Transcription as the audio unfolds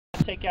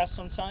take out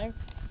some time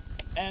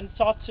and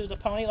talk to the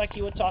pony like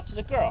you would talk to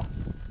the girl.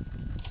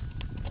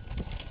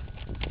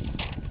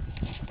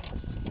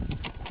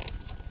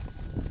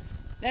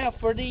 Now,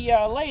 for the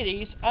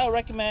ladies, I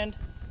recommend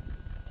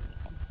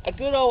a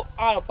good old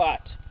Autobot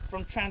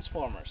from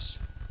Transformers,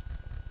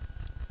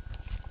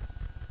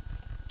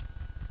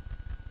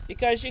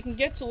 because you can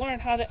get to learn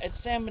how to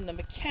examine the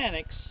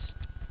mechanics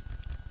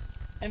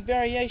and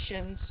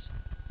variations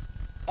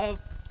of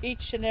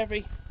each and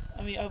every,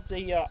 of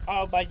the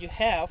Autobot you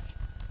have,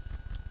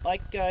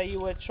 like you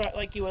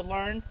would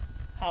learn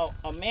how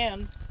a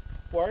man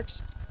works,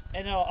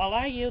 and it'll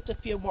allow you to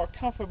feel more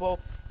comfortable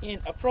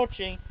in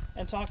approaching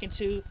and talking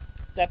to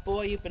that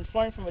boy you've been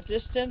flirting from a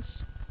distance,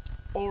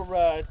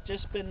 or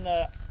just been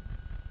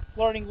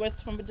flirting with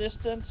from a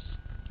distance,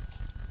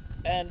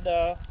 and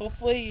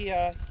hopefully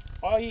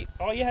all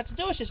you have to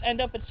do is just end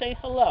up and say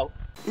hello.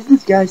 Is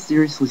this guy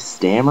seriously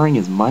stammering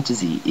as much as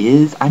he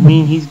is? I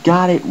mean, he's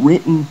got it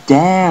written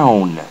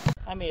down.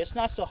 It's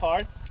not so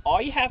hard. All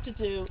you have to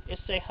do is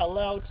say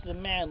hello to the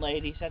man,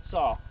 ladies, that's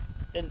all.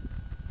 And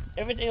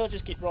everything will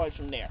just get rolling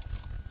from there.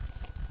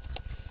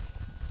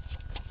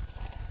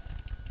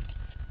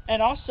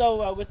 And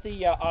also, with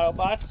the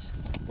Autobots,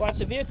 well,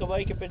 it's a vehicle where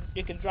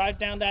you can drive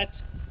down that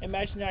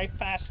imaginary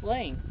fast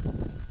lane.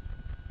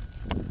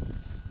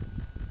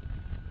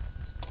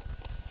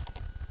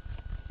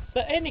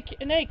 But in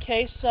any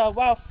case,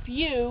 while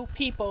few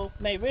people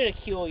may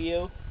ridicule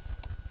you,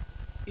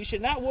 you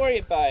should not worry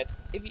about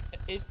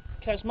it,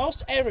 because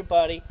most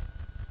everybody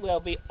will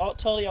be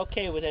totally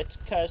okay with it,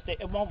 because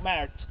it won't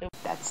matter.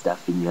 That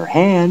stuff in your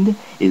hand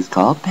is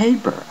called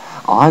paper.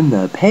 On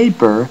the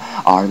paper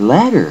are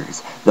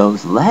letters.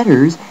 Those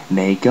letters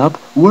make up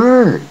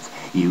words.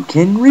 You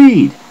can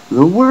read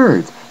the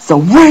words. So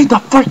read the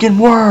freaking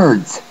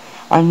words!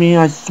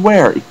 I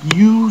swear, if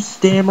you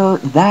stammer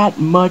that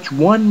much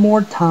one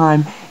more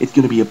time, it's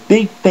going to be a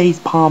big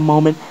facepalm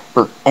moment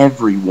for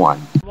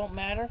everyone. It won't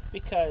matter,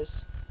 because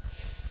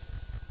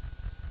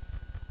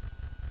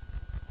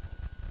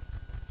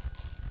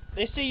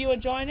they see you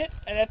enjoying it,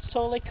 and that's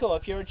totally cool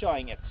if you're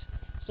enjoying it.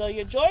 So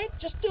you enjoy it,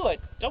 just do it.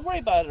 Don't worry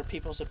about other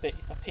people's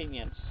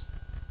opinions.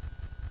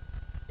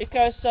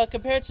 Because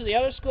compared to the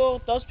other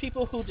school, those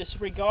people who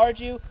disregard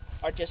you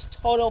are just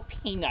total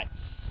peanuts.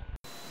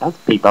 Those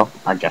people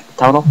are just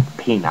total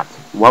peanuts.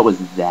 What was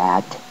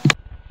that?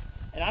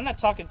 And I'm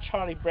not talking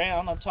Charlie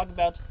Brown, I'm talking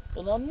about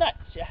the little nuts,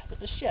 yeah, with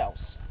the shells.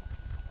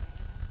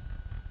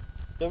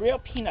 The real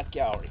peanut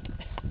gallery.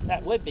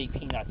 That would be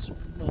peanuts,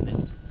 wouldn't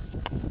it?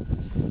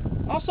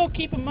 Also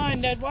keep in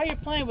mind that while you're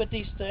playing with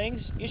these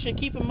things, you should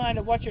keep in mind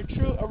of what your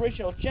true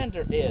original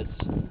gender is.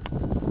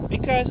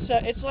 Because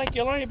it's like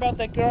you're learning about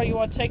that girl you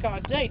want to take on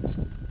a date,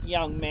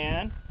 young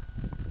man.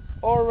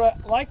 Or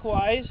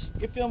likewise,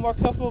 you feel more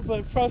comfortable to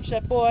approach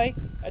that boy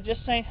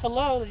just saying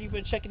hello that you've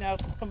been checking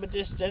out from a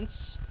distance,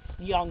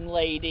 young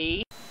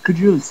lady. Could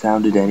you have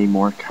sounded any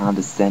more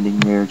condescending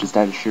there, just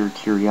out of sheer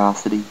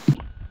curiosity?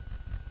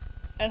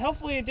 And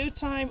hopefully in due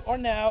time or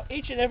now,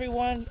 each and every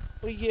one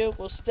of you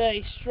will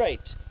stay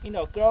straight.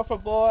 Girl for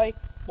boy,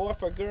 boy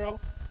for girl.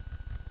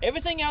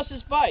 Everything else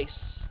is vice,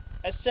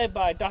 as said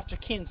by Dr.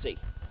 Kinsey.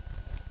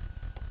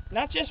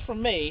 Not just for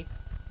me,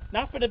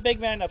 not for the big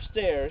man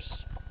upstairs,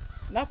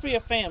 not for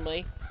your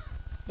family,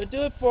 but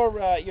do it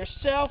for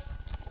yourself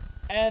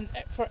and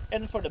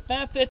for the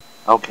benefit.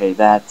 Okay,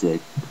 that's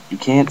it. You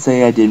can't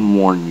say I didn't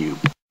warn you.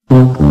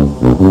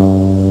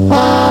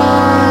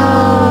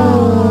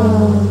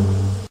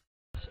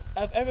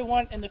 Of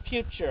everyone in the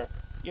future,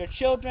 your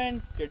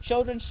children, your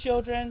children's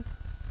children.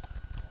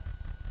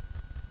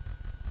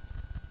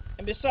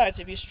 And besides,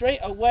 if you stray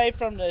away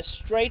from the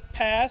straight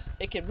path,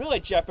 it can really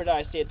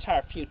jeopardize the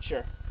entire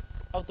future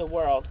of the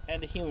world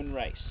and the human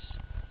race.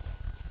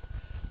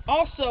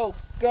 Also,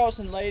 girls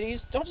and ladies,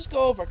 don't just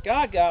go over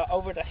gaga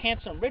over the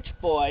handsome rich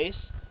boys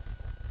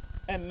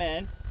and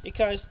men,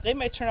 because they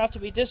may turn out to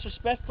be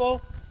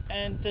disrespectful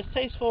and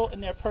distasteful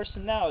in their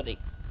personality.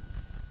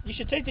 You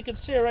should take into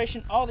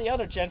consideration all the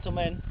other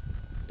gentlemen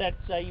that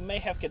you may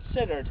have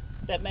considered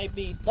that may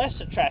be less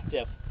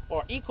attractive,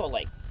 or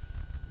equally,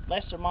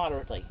 less or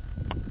moderately.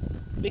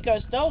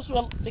 Because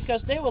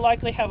they will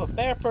likely have a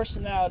better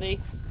personality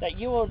that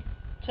you will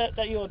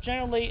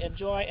generally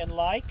enjoy and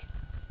like,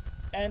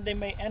 and they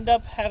may end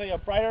up having a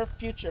brighter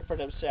future for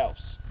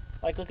themselves.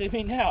 Like, look at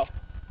me now.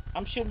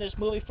 I'm shooting this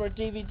movie for a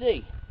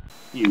DVD.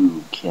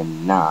 You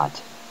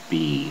cannot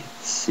be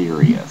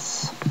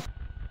serious.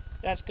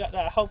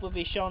 I hope will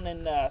be shown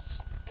in a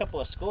couple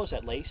of schools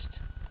at least.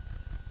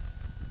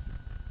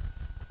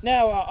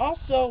 Now,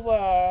 also,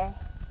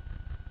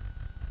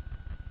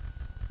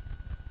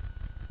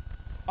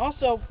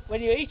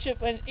 when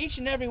each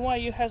and every one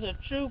of you has a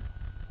true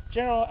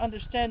general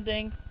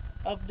understanding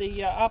of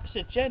the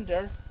opposite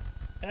gender,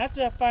 and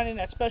after finding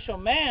that special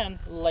man,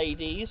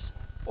 ladies,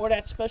 or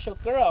that special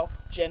girl,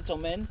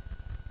 gentlemen,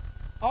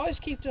 always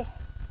keep to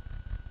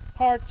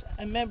heart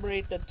and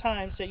memory the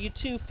times that you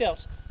two felt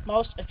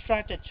most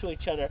attracted to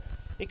each other,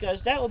 because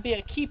that will be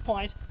a key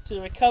point to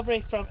the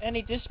recovery from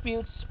any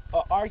disputes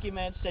or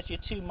arguments that you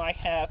two might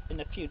have in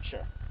the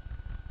future.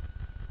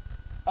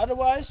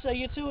 Otherwise,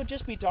 you two would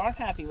just be darn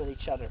happy with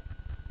each other.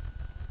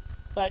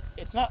 But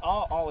it's not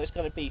always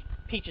going to be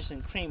peaches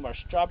and cream or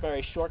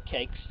strawberry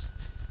shortcakes.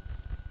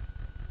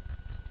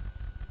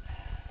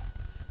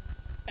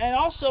 And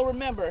also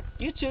remember,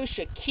 you two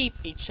should keep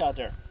each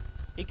other,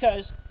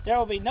 because there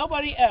will be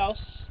nobody else,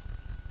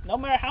 no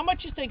matter how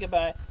much you think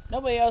about it,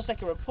 nobody else that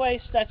can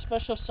replace that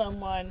special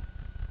someone,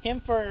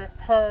 him for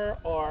her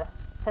or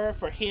her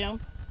for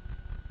him.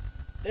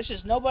 There's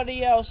just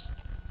nobody else.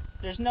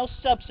 There's no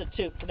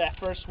substitute for that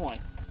first one.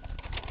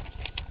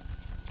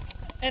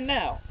 And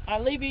now, I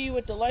leave you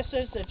with the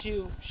lessons that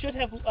you should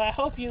have, I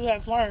hope you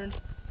have learned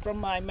from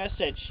my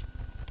message.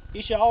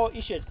 You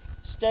should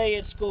stay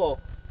in school,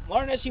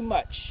 learn as you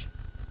much,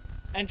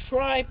 and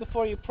try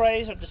before you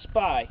praise or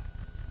despise.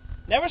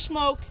 Never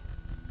smoke,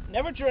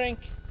 never drink,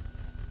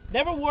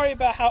 never worry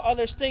about how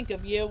others think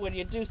of you when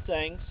you do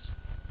things,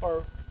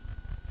 or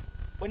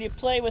when you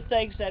play with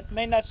things that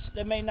may not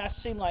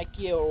seem like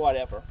you or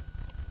whatever.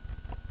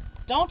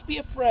 Don't be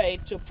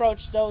afraid to approach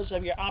those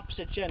of your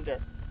opposite gender.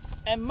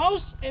 And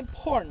most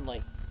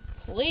importantly,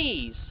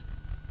 please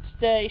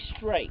stay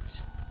straight.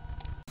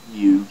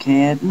 You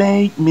can't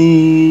make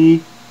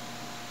me.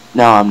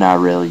 No, I'm not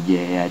really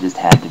gay. I just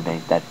had to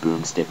make that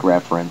boomstick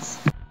reference.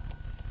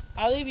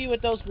 I'll leave you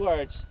with those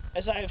words,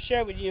 as I have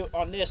shared with you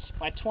on this,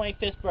 my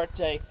 25th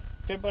birthday,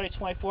 February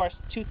 24th,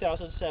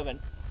 2007.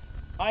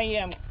 I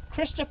am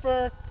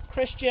Christopher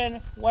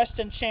Christian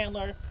Weston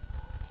Chandler.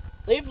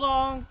 Live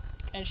long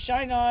and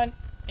shine on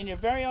in your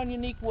very own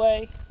unique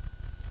way.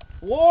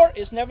 War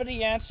is never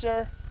the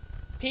answer.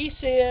 Peace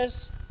is.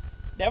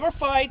 Never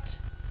fight.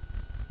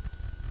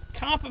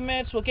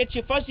 Compliments will get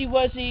you fuzzy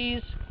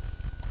wuzzies.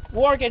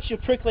 War gets you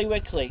prickly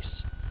wicklies,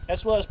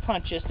 as well as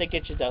punches that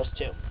get you those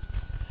too.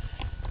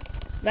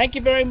 Thank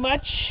you very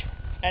much,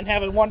 and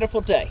have a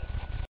wonderful day.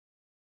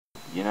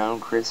 You know,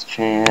 Chris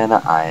Chan,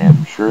 I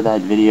am sure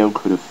that video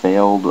could have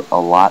failed a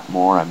lot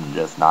more. I'm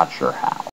just not sure how.